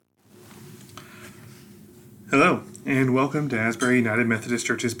Hello, and welcome to Asbury United Methodist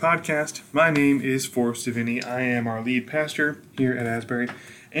Church's podcast. My name is Forrest. I am our lead pastor here at Asbury,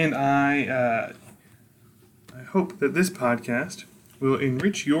 and I hope that this podcast will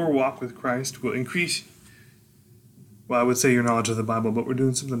enrich your walk with Christ, will increase, I would say your knowledge of the Bible, but we're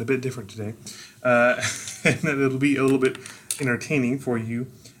doing something a bit different today, and that it'll be a little bit entertaining for you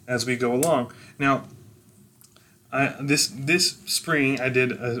as we go along. Now, this spring I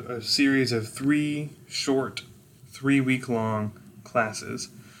did a series of 3-week-long classes.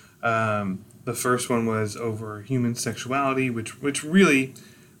 The first one was over human sexuality, which really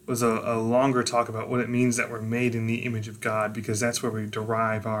was a longer talk about what it means that we're made in the image of God, because that's where we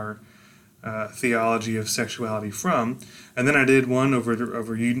derive our theology of sexuality from. And then I did one over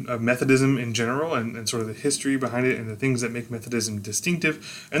Methodism in general and sort of the history behind it and the things that make Methodism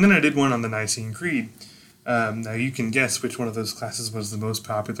distinctive. And then I did one on the Nicene Creed. Now you can guess which one of those classes was the most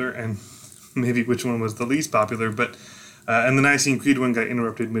popular and maybe which one was the least popular, but and the Nicene Creed one got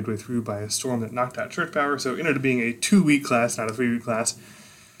interrupted midway through by a storm that knocked out church power, so it ended up being a 2-week class, not a 3-week class.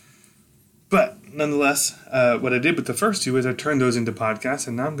 But nonetheless, what I did with the first two is I turned those into podcasts,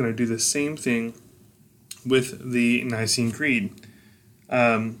 and now I'm going to do the same thing with the Nicene Creed.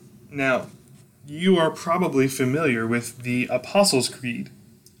 Now, you are probably familiar with the Apostles' Creed.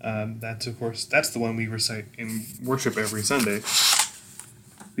 That's the one we recite in worship every Sunday.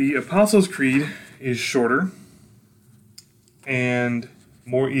 The Apostles' Creed is shorter and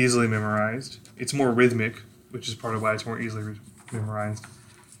more easily memorized. It's more rhythmic, which is part of why it's more easily memorized.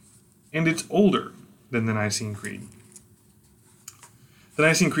 And it's older than the Nicene Creed. The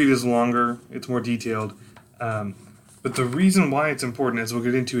Nicene Creed is longer, it's more detailed, but the reason why it's important, as we'll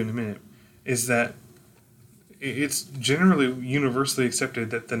get into in a minute, is that it's generally universally accepted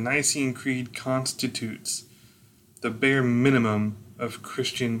that the Nicene Creed constitutes the bare minimum of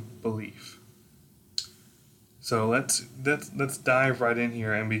Christian belief. So let's dive right in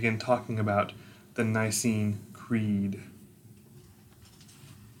here and begin talking about the Nicene Creed.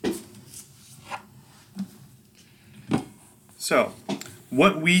 So,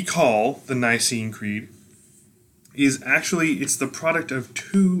 what we call the Nicene Creed is actually, it's the product of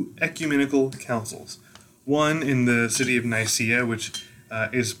two ecumenical councils. One in the city of Nicaea, which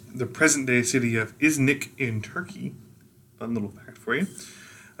is the present-day city of Iznik in Turkey. Fun little fact for you.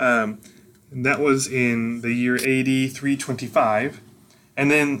 And that was in the year AD 325.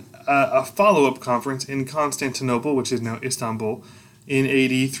 And then a follow-up conference in Constantinople, which is now Istanbul, in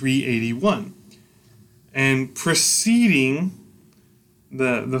AD 381. And preceding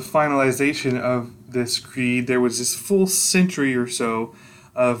the finalization of this creed, there was this full century or so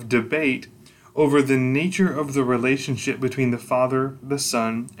of debate over the nature of the relationship between the Father, the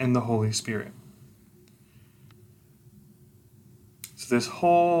Son, and the Holy Spirit. So this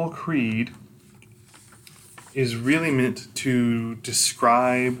whole creed is really meant to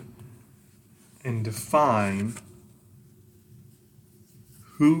describe and define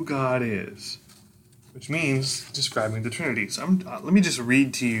who God is, which means describing the Trinity. So let me just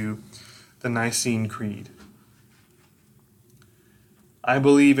read to you the Nicene Creed. I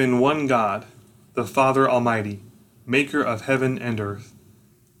believe in one God, the Father Almighty, maker of heaven and earth,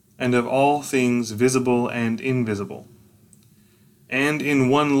 and of all things visible and invisible, and in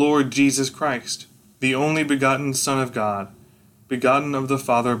one Lord Jesus Christ, the only begotten Son of God, begotten of the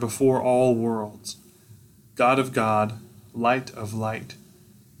Father before all worlds, God of God, light of light,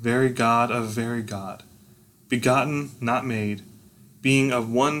 very God of very God, begotten, not made, being of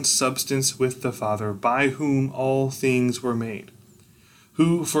one substance with the Father, by whom all things were made,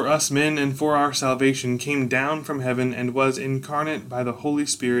 who for us men and for our salvation came down from heaven and was incarnate by the Holy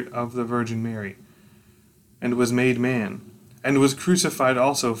Spirit of the Virgin Mary, and was made man, and was crucified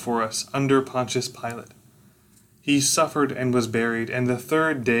also for us under Pontius Pilate. He suffered and was buried, and the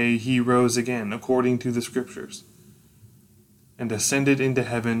third day he rose again, according to the Scriptures, and ascended into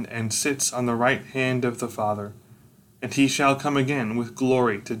heaven, and sits on the right hand of the Father, and he shall come again with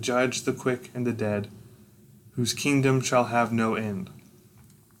glory to judge the quick and the dead, whose kingdom shall have no end.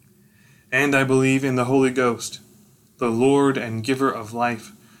 And I believe in the Holy Ghost, the Lord and giver of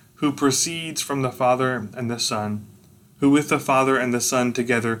life, who proceeds from the Father and the Son, who with the Father and the Son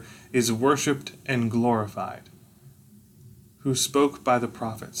together is worshipped and glorified, who spoke by the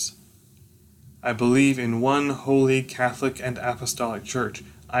prophets. I believe in one holy Catholic and Apostolic Church.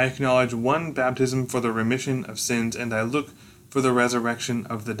 I acknowledge one baptism for the remission of sins, and I look for the resurrection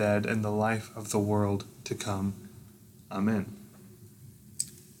of the dead and the life of the world to come. Amen.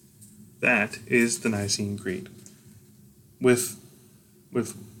 That is the Nicene Creed. With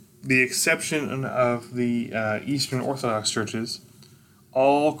the exception of the Eastern Orthodox churches,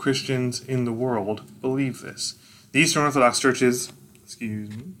 all Christians in the world believe this. The Eastern Orthodox churches,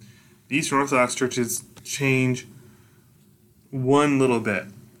 change one little bit.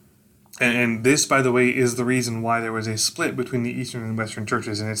 And this, by the way, is the reason why there was a split between the Eastern and Western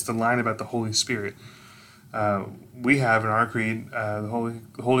churches, and it's the line about the Holy Spirit. We have in our creed the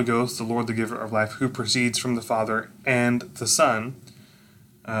Holy Ghost, the Lord, the giver of life, who proceeds from the Father and the Son.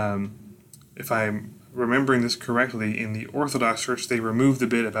 If I'm remembering this correctly, in the Orthodox Church, they removed the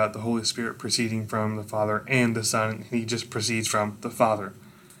bit about the Holy Spirit proceeding from the Father and the Son, and he just proceeds from the Father.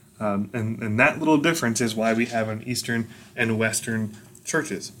 And that little difference is why we have an Eastern and Western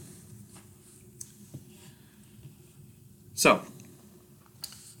churches. So,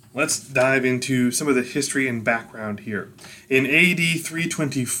 let's dive into some of the history and background here. In AD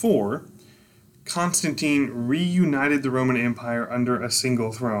 324, Constantine reunited the Roman Empire under a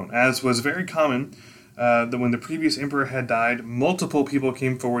single throne. As was very common, that when the previous emperor had died, multiple people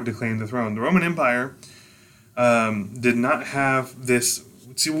came forward to claim the throne. The Roman Empire did not have this.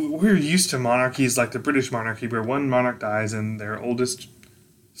 See, we're used to monarchies like the British monarchy, where one monarch dies and their oldest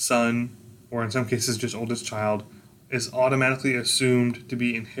son, or in some cases just oldest child, is automatically assumed to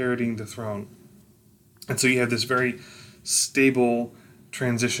be inheriting the throne. And so you have this very stable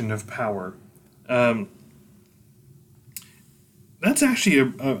transition of power. That's actually a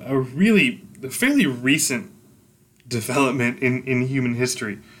fairly recent development in human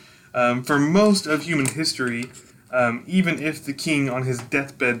history. For most of human history, even if the king on his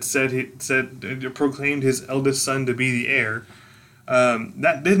deathbed proclaimed his eldest son to be the heir,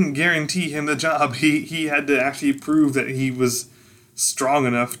 that didn't guarantee him the job. He had to actually prove that he was strong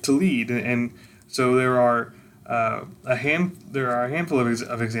enough to lead, and so there are a handful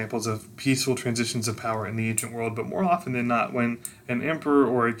of examples of peaceful transitions of power in the ancient world. But more often than not, when an emperor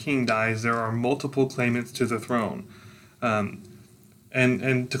or a king dies, there are multiple claimants to the throne,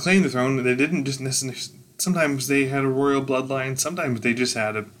 and to claim the throne, they didn't just necessarily. Sometimes they had a royal bloodline. Sometimes they just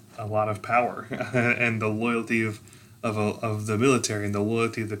had a lot of power and the loyalty of the military and the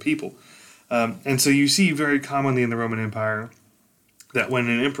loyalty of the people. And so you see very commonly in the Roman Empire that when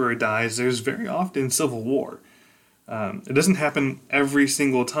an emperor dies, there's very often civil war. It doesn't happen every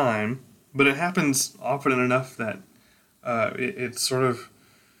single time, but it happens often enough that it's sort of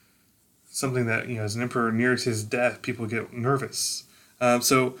something that, as an emperor nears his death, people get nervous.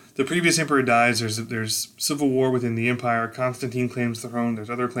 So the previous emperor dies, there's civil war within the empire, Constantine claims the throne, there's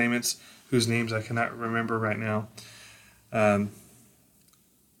other claimants whose names I cannot remember right now.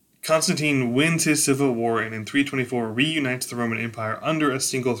 Constantine wins his civil war and in 324 reunites the Roman Empire under a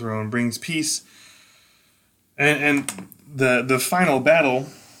single throne, brings peace, and the final battle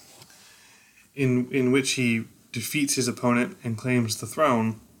in which he defeats his opponent and claims the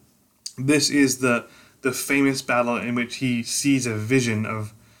throne. This is the famous battle in which he sees a vision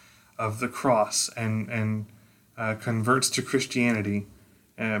of the cross and converts to Christianity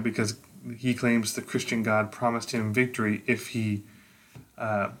because he claims the Christian God promised him victory if he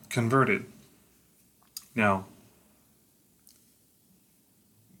converted. Now,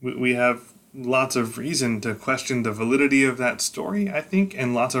 we have lots of reason to question the validity of that story, I think,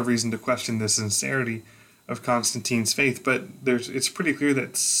 and lots of reason to question the sincerity of Constantine's faith, but it's pretty clear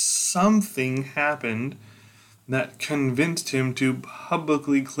that something happened that convinced him to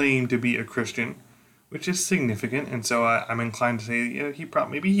publicly claim to be a Christian, which is significant. And so I'm inclined to say,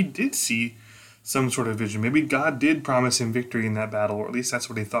 maybe he did see some sort of vision. Maybe God did promise him victory in that battle, or at least that's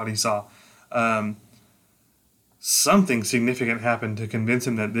what he thought he saw. Something significant happened to convince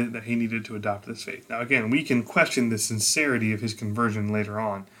him that he needed to adopt this faith. Now, again, we can question the sincerity of his conversion later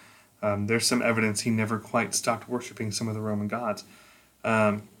on. There's some evidence he never quite stopped worshiping some of the Roman gods.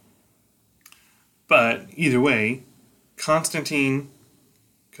 But either way, Constantine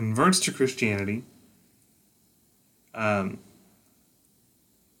converts to Christianity,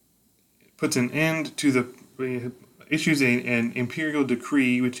 puts an end to issues an imperial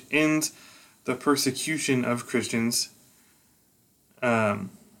decree which ends the persecution of Christians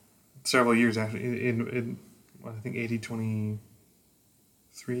several years after, in I think AD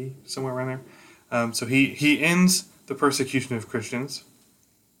 23, somewhere around there. So he ends the persecution of Christians,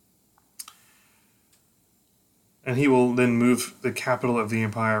 and he will then move the capital of the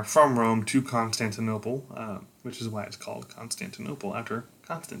empire from Rome to Constantinople, which is why it's called Constantinople, after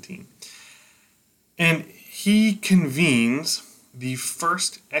Constantine. And he convenes the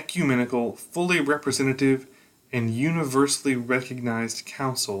first ecumenical, fully representative, and universally recognized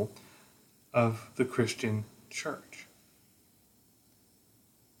council of the Christian Church.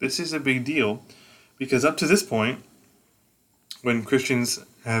 This is a big deal because up to this point, when Christians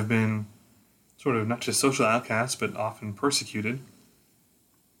have been sort of not just social outcasts, but often persecuted,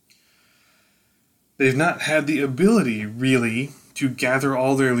 they've not had the ability, really, to gather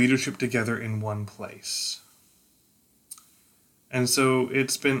all their leadership together in one place. And so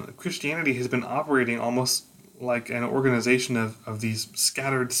Christianity has been operating almost like an organization of these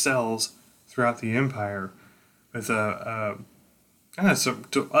scattered cells throughout the empire, with a kind of,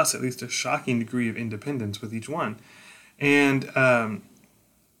 to us at least, a shocking degree of independence with each one. And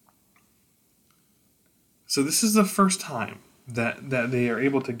so this is the first time that they are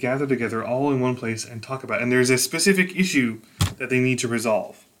able to gather together all in one place and talk about it. And there's a specific issue that they need to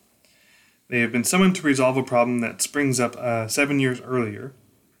resolve. They have been summoned to resolve a problem that springs up 7 years earlier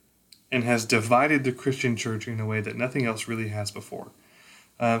and has divided the Christian church in a way that nothing else really has before.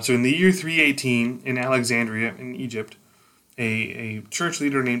 So in the year 318 in Alexandria in Egypt, a church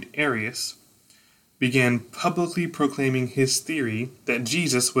leader named Arius began publicly proclaiming his theory that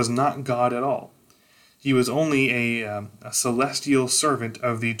Jesus was not God at all. He was only a celestial servant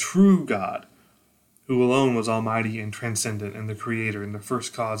of the true God, who alone was almighty and transcendent and the creator and the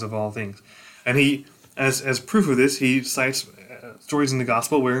first cause of all things. And he, as proof of this, he cites stories in the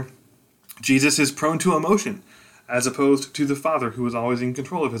gospel where Jesus is prone to emotion, as opposed to the Father, who is always in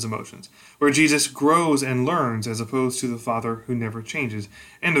control of his emotions, where Jesus grows and learns, as opposed to the Father, who never changes,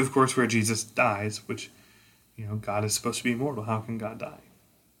 and of course where Jesus dies, which, God is supposed to be immortal. How can God die?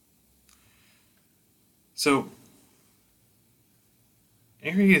 So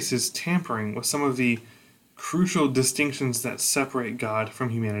Arius is tampering with some of the crucial distinctions that separate God from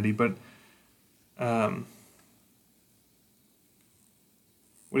humanity, but and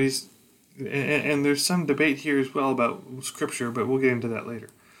there's some debate here as well about Scripture, but we'll get into that later.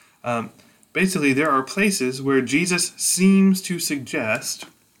 Basically, there are places where Jesus seems to suggest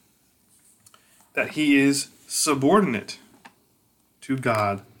that he is subordinate to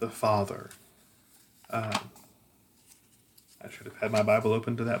God the Father. I should have had my Bible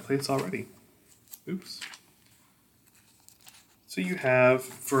open to that place already. Oops. So you have,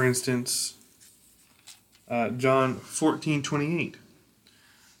 for instance, John 14:28,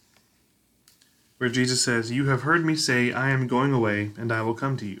 where Jesus says, "You have heard me say, I am going away, and I will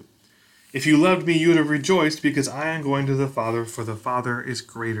come to you. If you loved me, you would have rejoiced, because I am going to the Father, for the Father is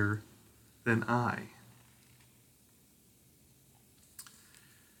greater than I."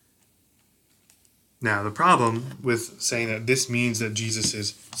 Now, the problem with saying that this means that Jesus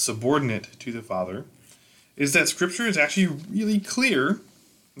is subordinate to the Father is that Scripture is actually really clear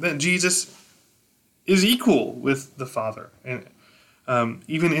that Jesus is equal with the Father. And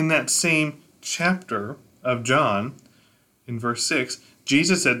even in that same chapter of John, in verse 6,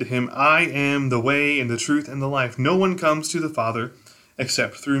 Jesus said to him, "I am the way and the truth and the life. No one comes to the Father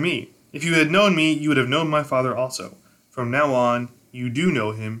except through me. If you had known me, you would have known my Father also. From now on, you do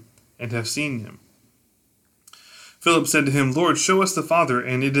know him and have seen him." Philip said to him, "Lord, show us the Father,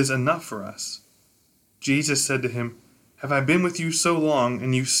 and it is enough for us." Jesus said to him, "Have I been with you so long,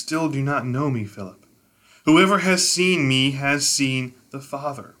 and you still do not know me, Philip? Whoever has seen me has seen the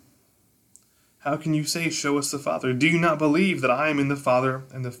Father. How can you say, 'Show us the Father'? Do you not believe that I am in the Father,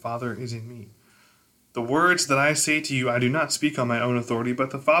 and the Father is in me? The words that I say to you I do not speak on my own authority,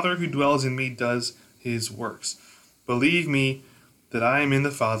 but the Father who dwells in me does his works. Believe me that I am in the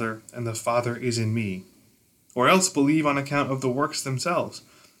Father, and the Father is in me. Or else believe on account of the works themselves.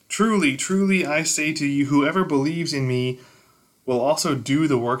 Truly, truly, I say to you, whoever believes in me will also do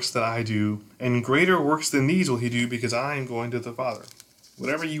the works that I do, and greater works than these will he do, because I am going to the Father.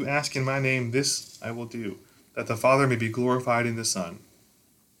 Whatever you ask in my name, this I will do, that the Father may be glorified in the Son.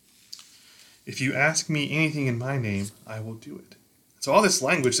 If you ask me anything in my name, I will do it." So all this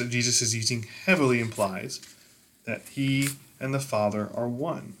language that Jesus is using heavily implies that he and the Father are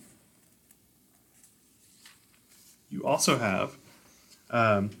one. You also have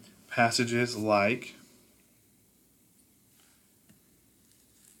passages like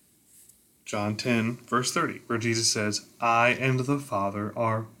John 10, verse 30, where Jesus says, "I and the Father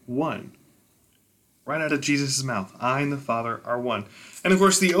are one." Right out of Jesus' mouth, I and the Father are one. And of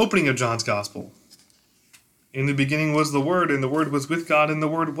course, the opening of John's Gospel. "In the beginning was the Word, and the Word was with God, and the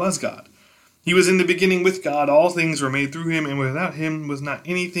Word was God. He was in the beginning with God. All things were made through him, and without him was not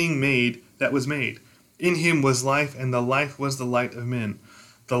anything made that was made. In him was life, and the life was the light of men.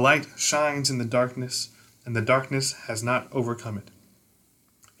 The light shines in the darkness, and the darkness has not overcome it.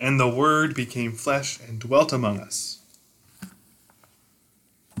 And the Word became flesh and dwelt among us."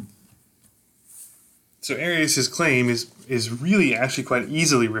 So Arius' claim is really actually quite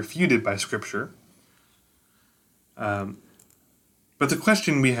easily refuted by Scripture. But the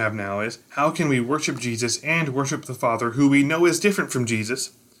question we have now is, how can we worship Jesus and worship the Father, who we know is different from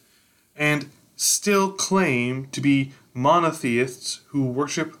Jesus, and still claim to be monotheists who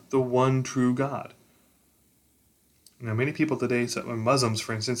worship the one true God? Many people today, Muslims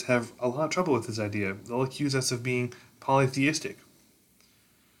for instance, have a lot of trouble with this idea. They'll accuse us of being polytheistic.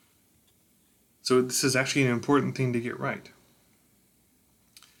 So this is actually an important thing to get right.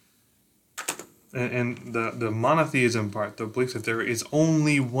 And the monotheism part, the belief that there is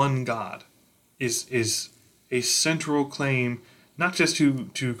only one God, is a central claim, not just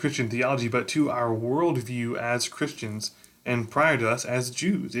to Christian theology, but to our worldview as Christians, and prior to us as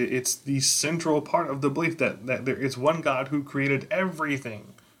Jews. It's the central part of the belief that there is one God who created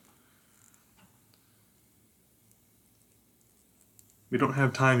everything. We don't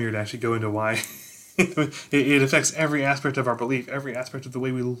have time here to actually go into why it affects every aspect of our belief, every aspect of the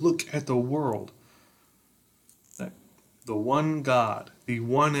way we look at the world. That the one God, the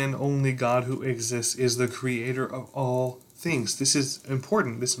one and only God who exists, is the creator of all things. This is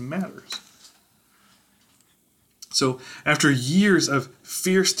important. This matters. So, after years of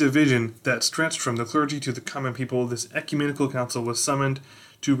fierce division that stretched from the clergy to the common people, this ecumenical council was summoned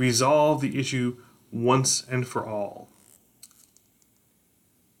to resolve the issue once and for all.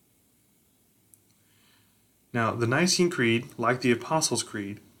 Now, the Nicene Creed, like the Apostles'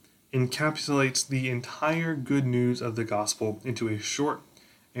 Creed, encapsulates the entire good news of the gospel into a short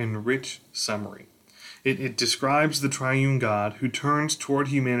and rich summary. It describes the triune God who turns toward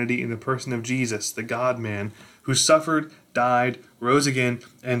humanity in the person of Jesus, the God-man, who suffered, died, rose again,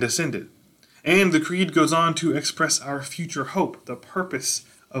 and ascended. And the Creed goes on to express our future hope, the purpose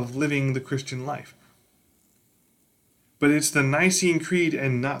of living the Christian life. But it's the Nicene Creed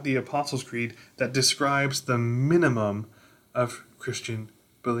and not the Apostles' Creed that describes the minimum of Christian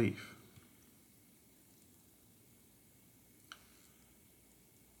belief.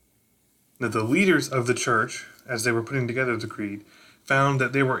 Now, the leaders of the church, as they were putting together the creed, found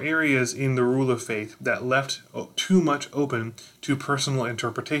that there were areas in the rule of faith that left too much open to personal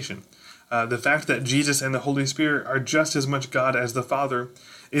interpretation. The fact that Jesus and the Holy Spirit are just as much God as the Father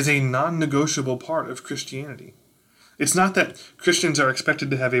is a non-negotiable part of Christianity. It's not that Christians are expected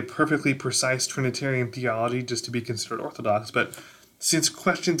to have a perfectly precise Trinitarian theology just to be considered orthodox, but since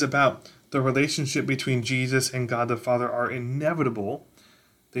questions about the relationship between Jesus and God the Father are inevitable,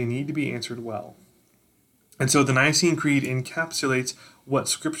 they need to be answered well. And so the Nicene Creed encapsulates what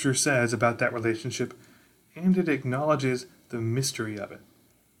Scripture says about that relationship, and it acknowledges the mystery of it.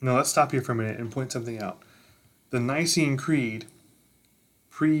 Now let's stop here for a minute and point something out. The Nicene Creed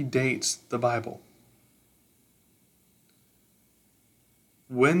predates the Bible.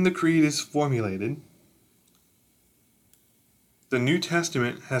 When the Creed is formulated, the New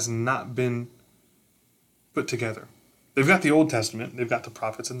Testament has not been put together. They've got the Old Testament, they've got the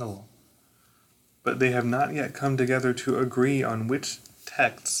prophets and the law, but they have not yet come together to agree on which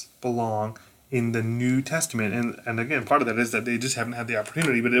texts belong in the New Testament. And again, part of that is that they just haven't had the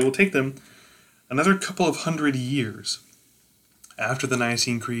opportunity, but it will take them another couple of 100 years after the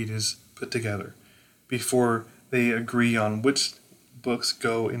Nicene Creed is put together before they agree on which books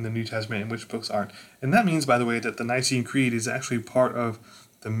go in the New Testament and which books aren't. And that means, by the way, that the Nicene Creed is actually part of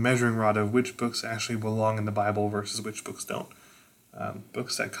the measuring rod of which books actually belong in the Bible versus which books don't.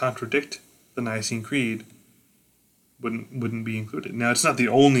 Books that contradict the Nicene Creed wouldn't be included. Now, it's not the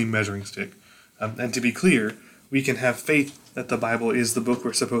only measuring stick. And to be clear, we can have faith that the Bible is the book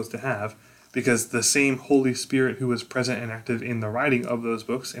we're supposed to have, because the same Holy Spirit who was present and active in the writing of those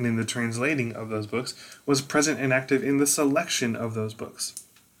books and in the translating of those books was present and active in the selection of those books.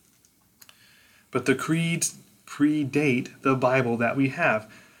 But the creeds predate the Bible that we have,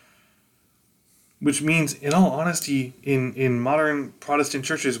 which means, in all honesty, in modern Protestant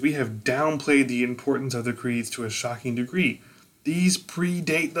churches, we have downplayed the importance of the creeds to a shocking degree. These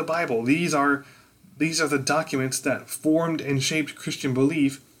predate the Bible. These are the documents that formed and shaped Christian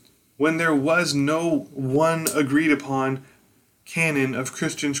belief when there was no one agreed upon canon of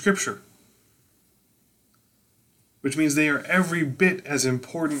Christian scripture. Which means they are every bit as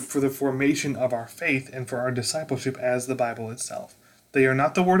important for the formation of our faith and for our discipleship as the Bible itself. They are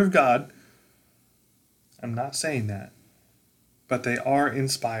not the Word of God. I'm not saying that. But they are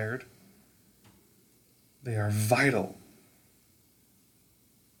inspired. They are vital.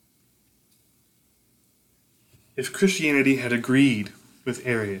 If Christianity had agreed with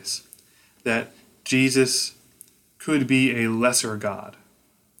Arius that Jesus could be a lesser God,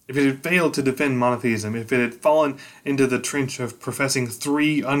 if it had failed to defend monotheism, if it had fallen into the trench of professing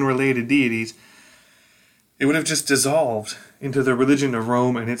three unrelated deities, it would have just dissolved into the religion of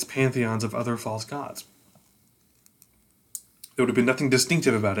Rome and its pantheons of other false gods. There would have been nothing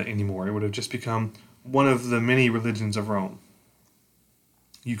distinctive about it anymore. It would have just become one of the many religions of Rome.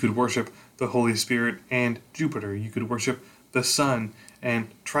 You could worship the Holy Spirit and Jupiter. You could worship the sun and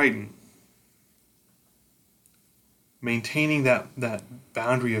Triton. maintaining that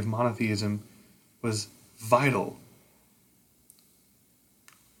boundary of monotheism was vital,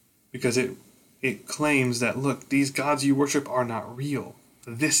 because it claims that, look, these gods you worship are not real.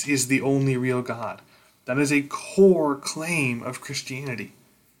 This is the only real God. That is a core claim of Christianity.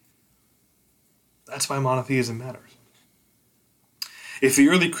 That's why monotheism matters. If the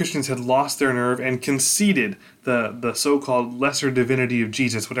early Christians had lost their nerve and conceded the so-called lesser divinity of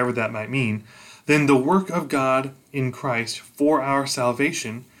Jesus, whatever that might mean, then the work of God in Christ for our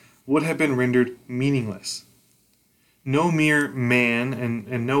salvation would have been rendered meaningless. No mere man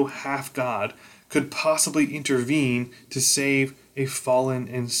and no half-God could possibly intervene to save a fallen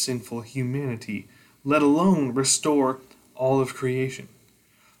and sinful humanity, let alone restore all of creation.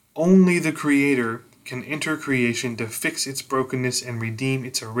 Only the Creator can enter creation to fix its brokenness and redeem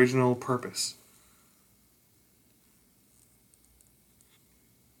its original purpose.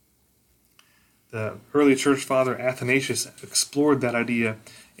 The early church father Athanasius explored that idea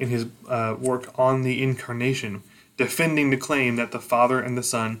in his work on the Incarnation, defending the claim that the Father and the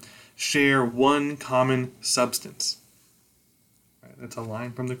Son share one common substance. Right? That's a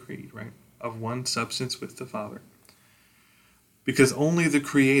line from the Creed, right? Of one substance with the Father. Because only the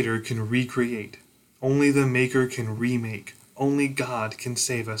Creator can recreate. Only the Maker can remake. Only God can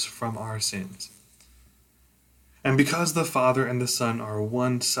save us from our sins. And because the Father and the Son are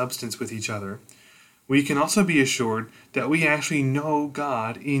one substance with each other, we can also be assured that we actually know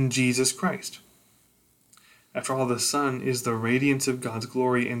God in Jesus Christ. After all, the Son is the radiance of God's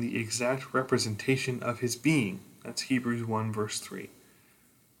glory and the exact representation of His being. That's Hebrews 1 verse 3.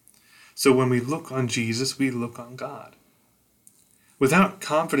 So when we look on Jesus, we look on God. Without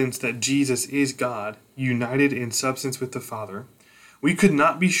confidence that Jesus is God, united in substance with the Father, we could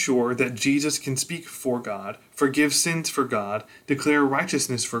not be sure that Jesus can speak for God, forgive sins for God, declare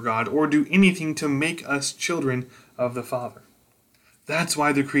righteousness for God, or do anything to make us children of the Father. That's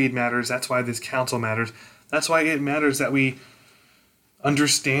why the Creed matters. That's why this council matters. That's why it matters that we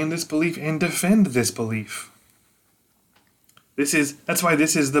understand this belief and defend this belief. That's why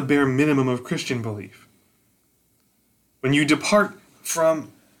this is the bare minimum of Christian belief. When you depart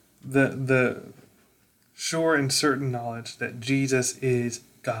from the sure and certain knowledge that Jesus is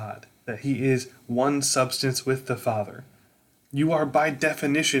God, that He is one substance with the Father, you are by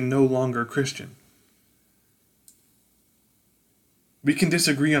definition no longer Christian. We can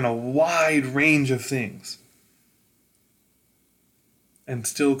disagree on a wide range of things and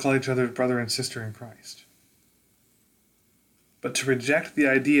still call each other brother and sister in Christ. But to reject the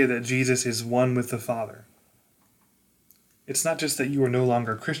idea that Jesus is one with the Father, it's not just that you are no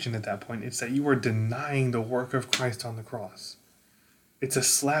longer a Christian at that point, it's that you are denying the work of Christ on the cross. It's a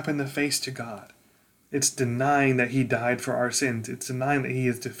slap in the face to God. It's denying that He died for our sins. It's denying that He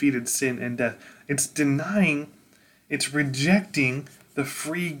has defeated sin and death. It's rejecting the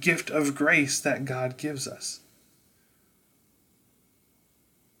free gift of grace that God gives us.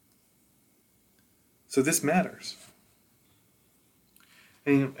 So this matters.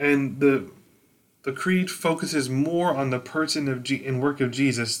 And the Creed focuses more on the person and work of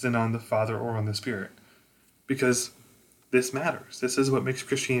Jesus than on the Father or on the Spirit. Because this matters. This is what makes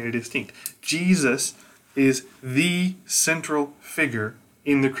Christianity distinct. Jesus is the central figure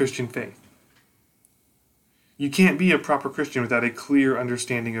in the Christian faith. You can't be a proper Christian without a clear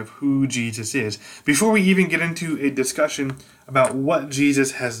understanding of who Jesus is. Before we even get into a discussion about what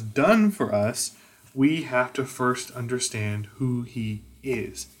Jesus has done for us, we have to first understand who He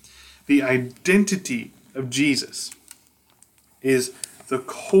is. The identity of Jesus is the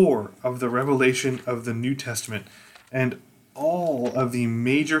core of the revelation of the New Testament, and all of the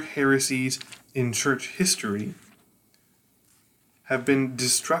major heresies in church history have been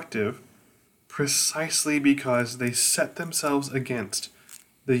destructive precisely because they set themselves against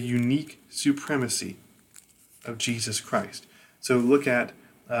the unique supremacy of Jesus Christ. So look at,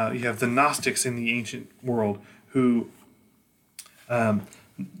 you have the Gnostics in the ancient world who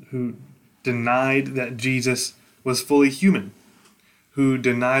denied that Jesus was fully human, who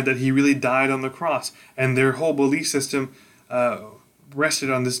denied that He really died on the cross, and their whole belief system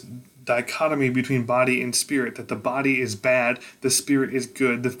rested on this dichotomy between body and spirit, that the body is bad, the spirit is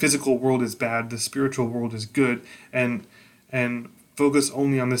good, the physical world is bad, the spiritual world is good, and focus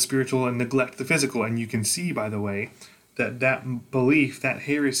only on the spiritual and neglect the physical. And you can see, by the way, that belief, that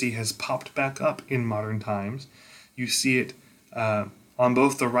heresy has popped back up in modern times. You see it on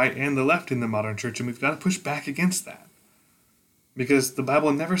both the right and the left in the modern church, and we've got to push back against that. Because the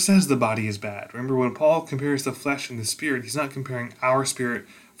Bible never says the body is bad. Remember, when Paul compares the flesh and the spirit, he's not comparing our spirit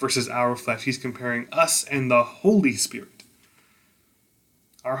versus our flesh. He's comparing us and the Holy Spirit.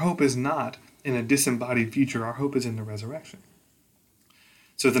 Our hope is not in a disembodied future. Our hope is in the resurrection.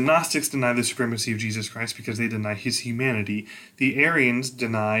 So the Gnostics deny the supremacy of Jesus Christ because they deny his humanity. The Arians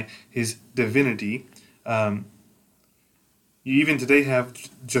deny his divinity. You even today have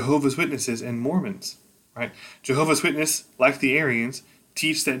Jehovah's Witnesses and Mormons, right? Jehovah's Witnesses, like the Arians,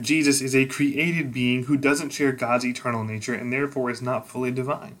 teach that Jesus is a created being who doesn't share God's eternal nature and therefore is not fully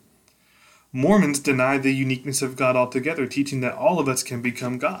divine. Mormons deny the uniqueness of God altogether, teaching that all of us can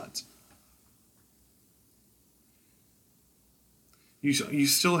become gods. You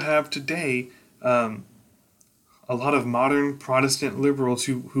still have today a lot of modern Protestant liberals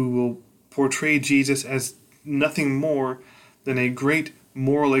who will portray Jesus as nothing more than a great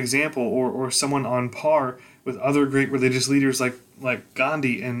moral example or someone on par with other great religious leaders like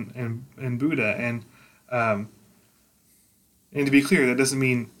Gandhi and Buddha. And to be clear, that doesn't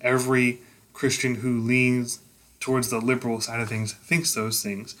mean every Christian who leans towards the liberal side of things thinks those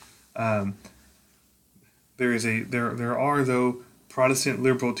things. There are though Protestant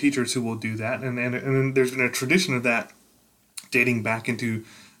liberal teachers who will do that, and then there's been a tradition of that dating back into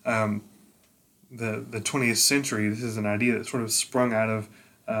the 20th century. This is an idea that sort of sprung out of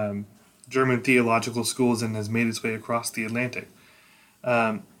German theological schools and has made its way across the Atlantic.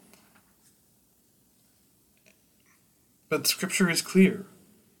 But Scripture is clear.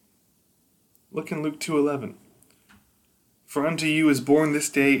 Look in Luke 2:11. For unto you is born this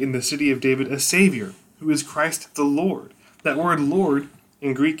day in the city of David a Savior, who is Christ the Lord. That word Lord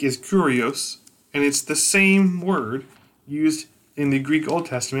in Greek is kurios, and it's the same word used in the Greek Old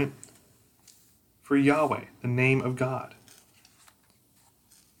Testament for Yahweh, the name of God.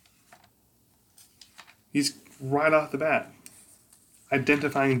 He's right off the bat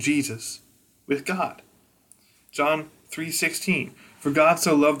identifying Jesus with God. John 3:16. For God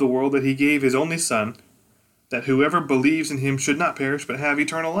so loved the world that he gave his only Son, that whoever believes in him should not perish but have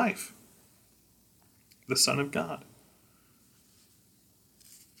eternal life. The Son of God.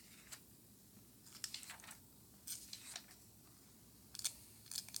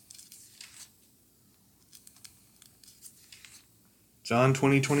 John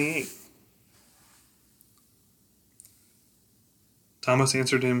 20:28. Thomas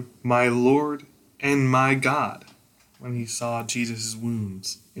answered him, My Lord and my God, when he saw Jesus'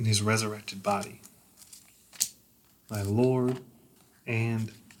 wounds in his resurrected body. My Lord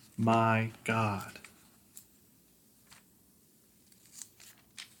and my God.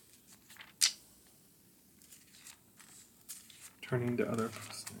 Turning to other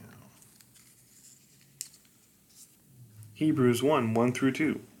books now. Hebrews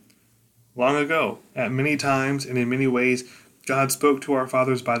 1:1-2. Long ago, at many times and in many ways, God spoke to our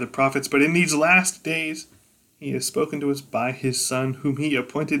fathers by the prophets, but in these last days he has spoken to us by his Son, whom he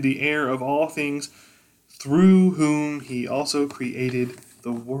appointed the heir of all things, through whom he also created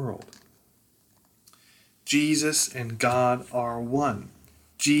the world. Jesus and God are one.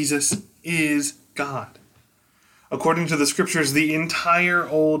 Jesus is God. According to the Scriptures, the entire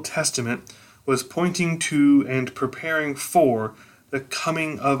Old Testament was pointing to and preparing for the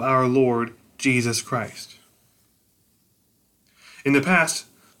coming of our Lord Jesus Christ. In the past,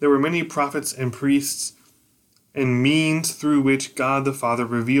 there were many prophets and priests and means through which God the Father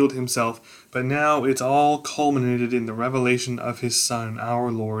revealed himself, but now it's all culminated in the revelation of his Son,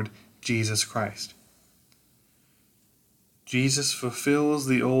 our Lord Jesus Christ. Jesus fulfills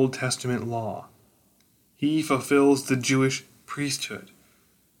the Old Testament law. He fulfills the Jewish priesthood.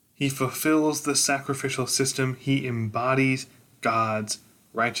 He fulfills the sacrificial system. He embodies God's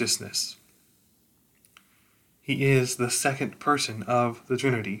righteousness. He is the second person of the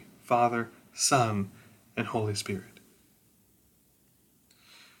Trinity, Father, Son, and Holy Spirit.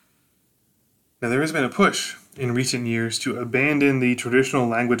 Now, there has been a push in recent years to abandon the traditional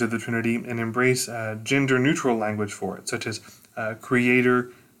language of the Trinity and embrace gender-neutral language for it, such as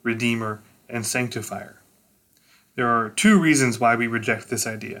Creator, Redeemer, and Sanctifier. There are two reasons why we reject this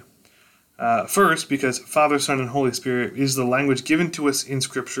idea. First, because Father, Son, and Holy Spirit is the language given to us in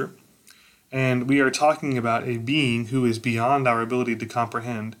Scripture, and we are talking about a being who is beyond our ability to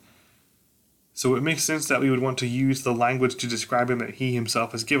comprehend. So it makes sense that we would want to use the language to describe him that he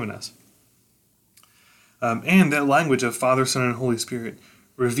himself has given us. And that language of Father, Son, and Holy Spirit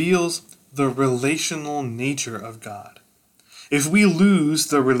reveals the relational nature of God. If we lose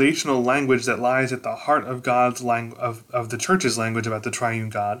the relational language that lies at the heart of God's of the church's language about the triune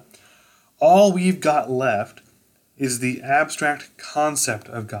God, all we've got left is the abstract concept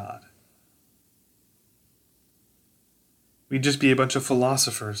of God. We'd just be a bunch of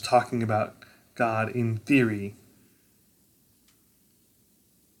philosophers talking about God in theory.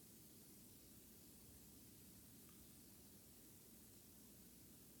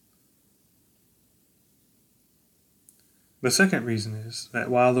 The second reason is that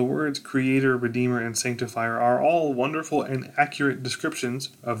while the words Creator, Redeemer, and Sanctifier are all wonderful and accurate descriptions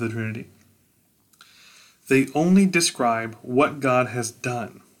of the Trinity, they only describe what God has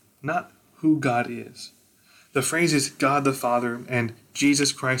done, not who God is. The phrases God the Father and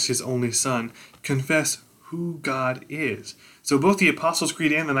Jesus Christ, His only Son, confess who God is. So both the Apostles'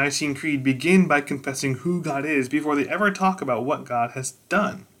 Creed and the Nicene Creed begin by confessing who God is before they ever talk about what God has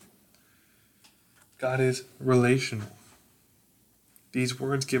done. God is relational. These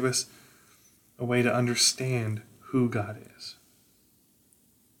words give us a way to understand who God is.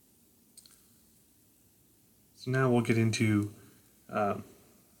 So now we'll get into,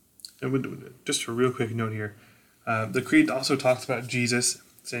 just a real quick note here. The Creed also talks about Jesus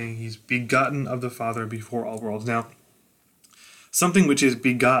saying He's begotten of the Father before all worlds. Now, something which is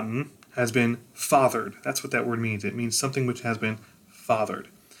begotten has been fathered. That's what that word means. It means something which has been fathered.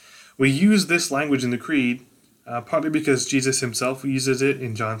 We use this language in the Creed partly because Jesus Himself uses it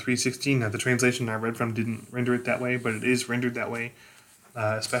in John 3:16. Now, the translation I read from didn't render it that way, but it is rendered that way,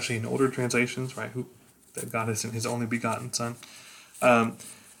 especially in older translations, right? That God is His only begotten Son.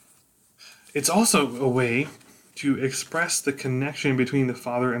 It's also a way to express the connection between the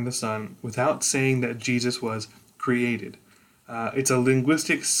Father and the Son without saying that Jesus was created. It's a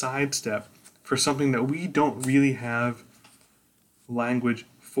linguistic sidestep for something that we don't really have language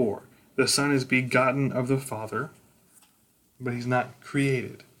for. The Son is begotten of the Father, but He's not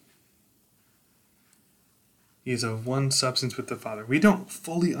created. He is of one substance with the Father. We don't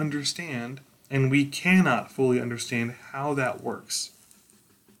fully understand, and we cannot fully understand how that works.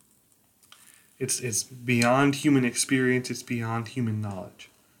 It's beyond human experience. It's beyond human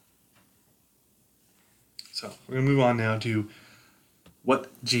knowledge. So we're going to move on now to what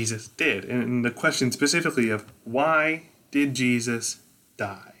Jesus did. And the question specifically of why did Jesus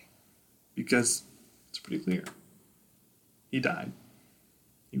die? Because it's pretty clear. He died.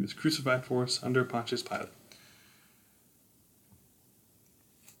 He was crucified for us under Pontius Pilate.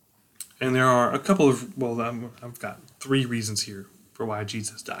 And there are a couple of, I've got 3 reasons here for why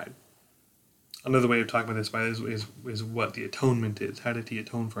Jesus died. Another way of talking about this is what the atonement is. How did He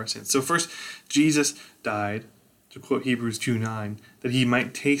atone for our sins? So first, Jesus died, to quote Hebrews 2:9, that He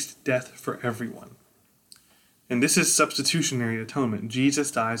might taste death for everyone. And this is substitutionary atonement.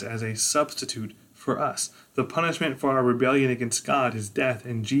 Jesus dies as a substitute for us. The punishment for our rebellion against God is death,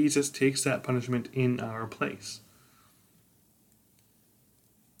 and Jesus takes that punishment in our place.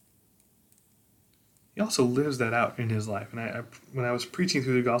 He also lives that out in His life. And when I was preaching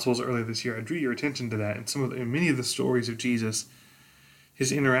through the Gospels earlier this year, I drew your attention to that. And in many of the stories of Jesus,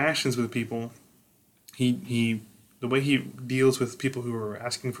 His interactions with people, the way He deals with people who are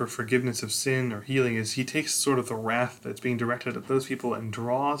asking for forgiveness of sin or healing is He takes sort of the wrath that's being directed at those people and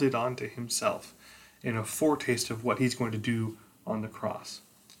draws it onto Himself in a foretaste of what He's going to do on the cross.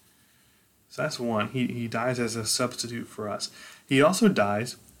 So that's one. He dies as a substitute for us. He also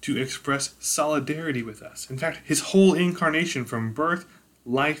dies to express solidarity with us. In fact, His whole incarnation from birth,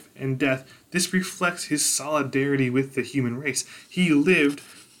 life, and death, this reflects His solidarity with the human race. He lived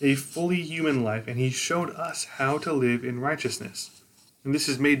a fully human life, and He showed us how to live in righteousness. And this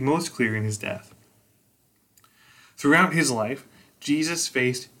is made most clear in His death. Throughout His life, Jesus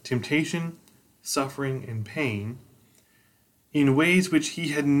faced temptation, suffering, and pain in ways which He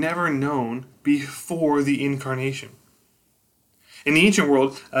had never known before the incarnation. In the ancient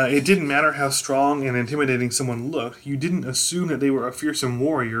world, it didn't matter how strong and intimidating someone looked. You didn't assume that they were a fearsome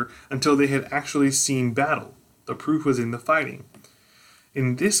warrior until they had actually seen battle. The proof was in the fighting.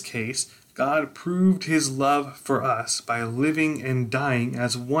 In this case, God proved His love for us by living and dying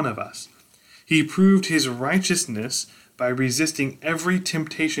as one of us. He proved His righteousness by resisting every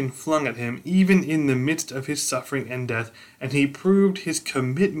temptation flung at Him, even in the midst of His suffering and death, and He proved His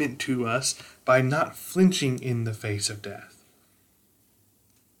commitment to us by not flinching in the face of death.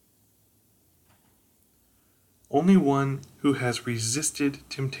 Only one who has resisted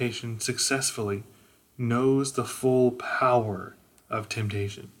temptation successfully knows the full power of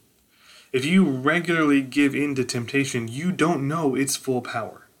temptation. If you regularly give in to temptation, you don't know its full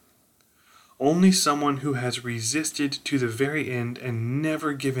power. Only someone who has resisted to the very end and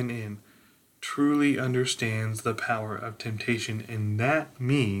never given in truly understands the power of temptation, and that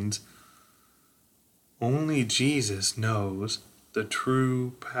means only Jesus knows the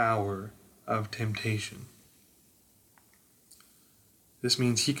true power of temptation. This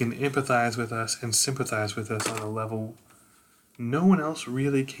means He can empathize with us and sympathize with us on a level no one else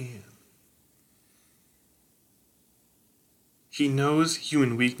really can. He knows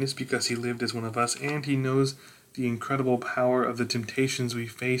human weakness because He lived as one of us, and He knows the incredible power of the temptations we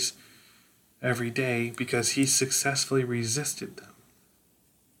face every day because he successfully resisted them.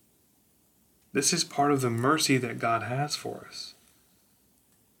 This is part of the mercy that God has for us.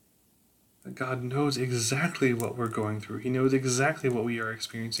 That God knows exactly what we're going through. He knows exactly what we are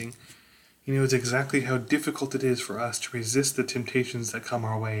experiencing. He knows exactly how difficult it is for us to resist the temptations that come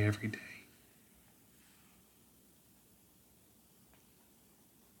our way every day.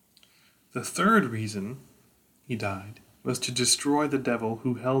 The third reason he died was to destroy the devil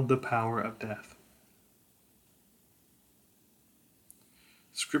who held the power of death.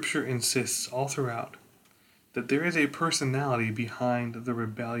 Scripture insists all throughout that there is a personality behind the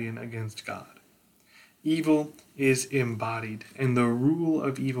rebellion against God. Evil is embodied, and the rule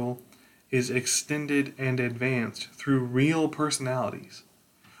of evil is extended and advanced through real personalities.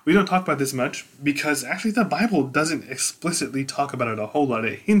 We don't talk about this much because actually the Bible doesn't explicitly talk about it a whole lot.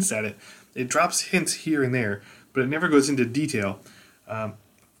 It hints at it. It drops hints here and there, but it never goes into detail.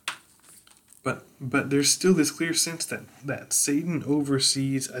 But there's still this clear sense that Satan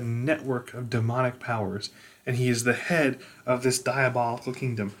oversees a network of demonic powers, and he is the head of this diabolical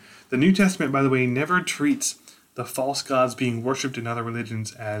kingdom. The New Testament, by the way, never treats the false gods being worshipped in other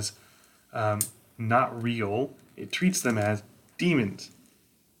religions as not real. It treats them as demons.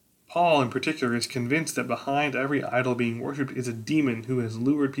 Paul, in particular, is convinced that behind every idol being worshipped is a demon who has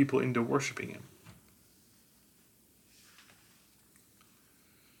lured people into worshiping him.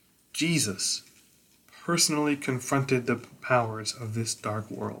 Jesus personally confronted the powers of this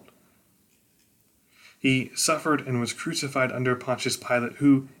dark world. He suffered and was crucified under Pontius Pilate,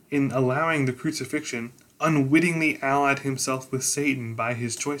 who, in allowing the crucifixion, unwittingly allied himself with Satan by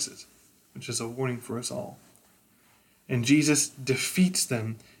his choices, which is a warning for us all. And Jesus defeats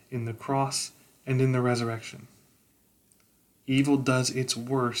them in the cross and in the resurrection. Evil does its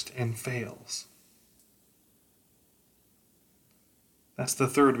worst and fails. That's the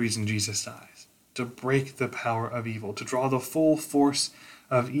third reason Jesus dies, to break the power of evil, to draw the full force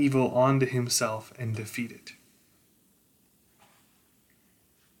of evil onto himself and defeat it.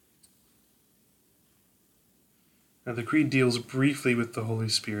 Now the Creed deals briefly with the Holy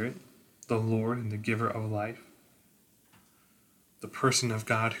Spirit, the Lord and the giver of life, the person of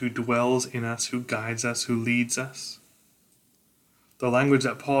God who dwells in us, who guides us, who leads us. The language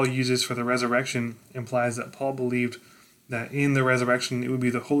that Paul uses for the resurrection implies that Paul believed that in the resurrection it would be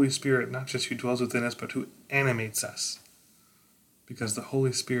the Holy Spirit not just who dwells within us, but who animates us, because the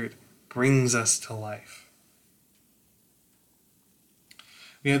Holy Spirit brings us to life.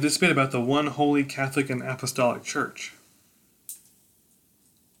 We have this bit about the one holy Catholic and Apostolic Church.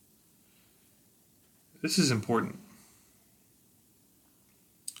 This is important.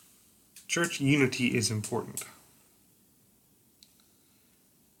 Church unity is important.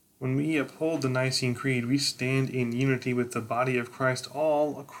 When we uphold the Nicene Creed, we stand in unity with the body of Christ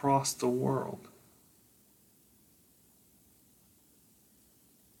all across the world.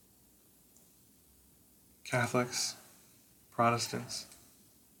 Catholics, Protestants,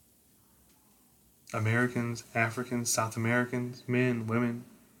 Americans, Africans, South Americans, men, women,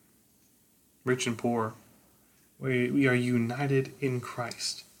 rich and poor. We are united in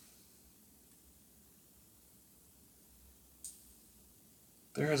Christ.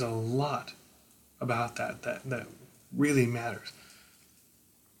 There is a lot about that really matters.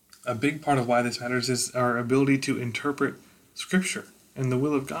 A big part of why this matters is our ability to interpret Scripture and the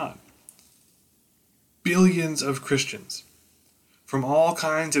will of God. Billions of Christians from all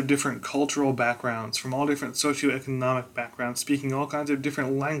kinds of different cultural backgrounds, from all different socioeconomic backgrounds, speaking all kinds of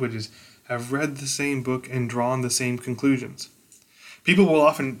different languages, have read the same book and drawn the same conclusions. People will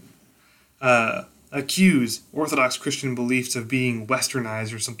often accuse Orthodox Christian beliefs of being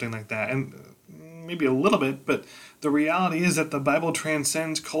westernized or something like that, and maybe a little bit, but the reality is that the Bible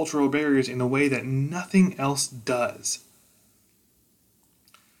transcends cultural barriers in a way that nothing else does.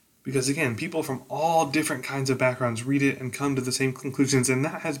 Because again, people from all different kinds of backgrounds read it and come to the same conclusions, and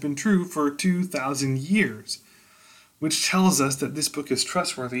that has been true for 2,000 years, which tells us that this book is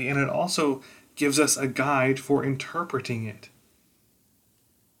trustworthy, and it also gives us a guide for interpreting it.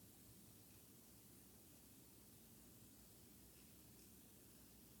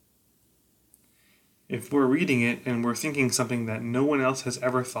 If we're reading it and we're thinking something that no one else has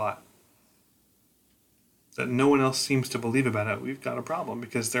ever thought, that no one else seems to believe about it, we've got a problem,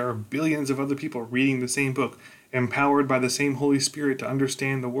 because there are billions of other people reading the same book, empowered by the same Holy Spirit to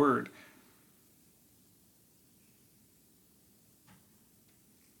understand the Word.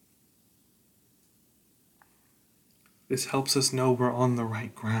 This helps us know we're on the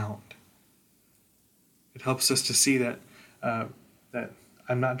right ground. It helps us to see that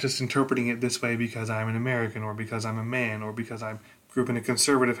I'm not just interpreting it this way because I'm an American, or because I'm a man, or because I'm grew up in a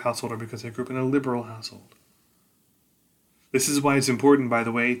conservative household or because I grew up in a liberal household. This is why it's important, by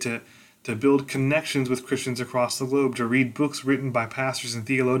the way, to build connections with Christians across the globe, to read books written by pastors and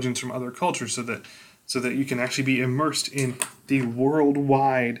theologians from other cultures so that you can actually be immersed in the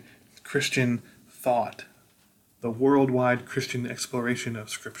worldwide Christian thought, the worldwide Christian exploration of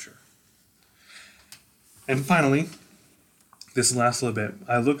Scripture. And finally, this last little bit,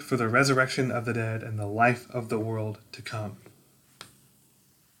 I look for the resurrection of the dead and the life of the world to come.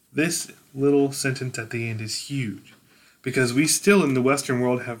 This little sentence at the end is huge, because we still in the Western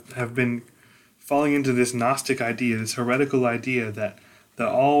world have been falling into this Gnostic idea, this heretical idea that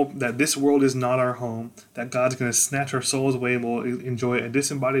this world is not our home, that God's going to snatch our souls away and we'll enjoy a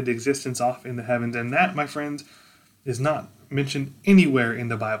disembodied existence off in the heavens. And that, my friends, is not mentioned anywhere in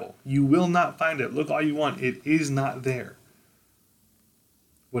the Bible. You will not find it. Look all you want. It is not there.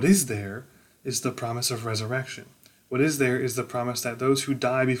 What is there is the promise of resurrection. What is there is the promise that those who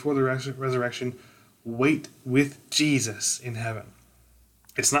die before the resurrection wait with Jesus in heaven.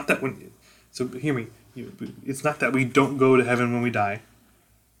 It's not that so hear me, it's not that we don't go to heaven when we die.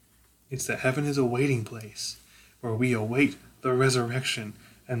 It's that heaven is a waiting place where we await the resurrection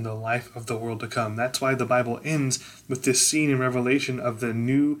and the life of the world to come. That's why the Bible ends with this scene in Revelation of the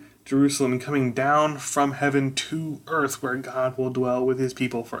new Jerusalem coming down from heaven to earth where God will dwell with his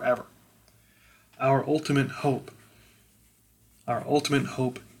people forever. Our ultimate hope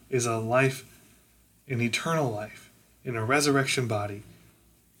is a life, an eternal life, in a resurrection body,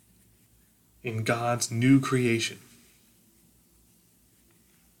 in God's new creation.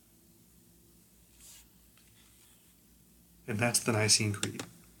 And that's the Nicene Creed.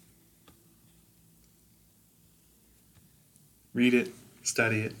 Read it,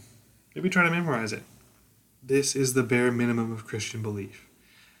 study it, maybe try to memorize it. This is the bare minimum of Christian belief.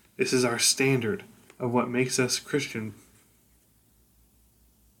 This is our standard of what makes us Christian.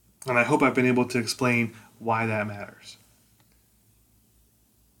 And I hope I've been able to explain why that matters.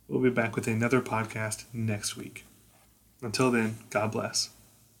 We'll be back with another podcast next week. Until then, God bless.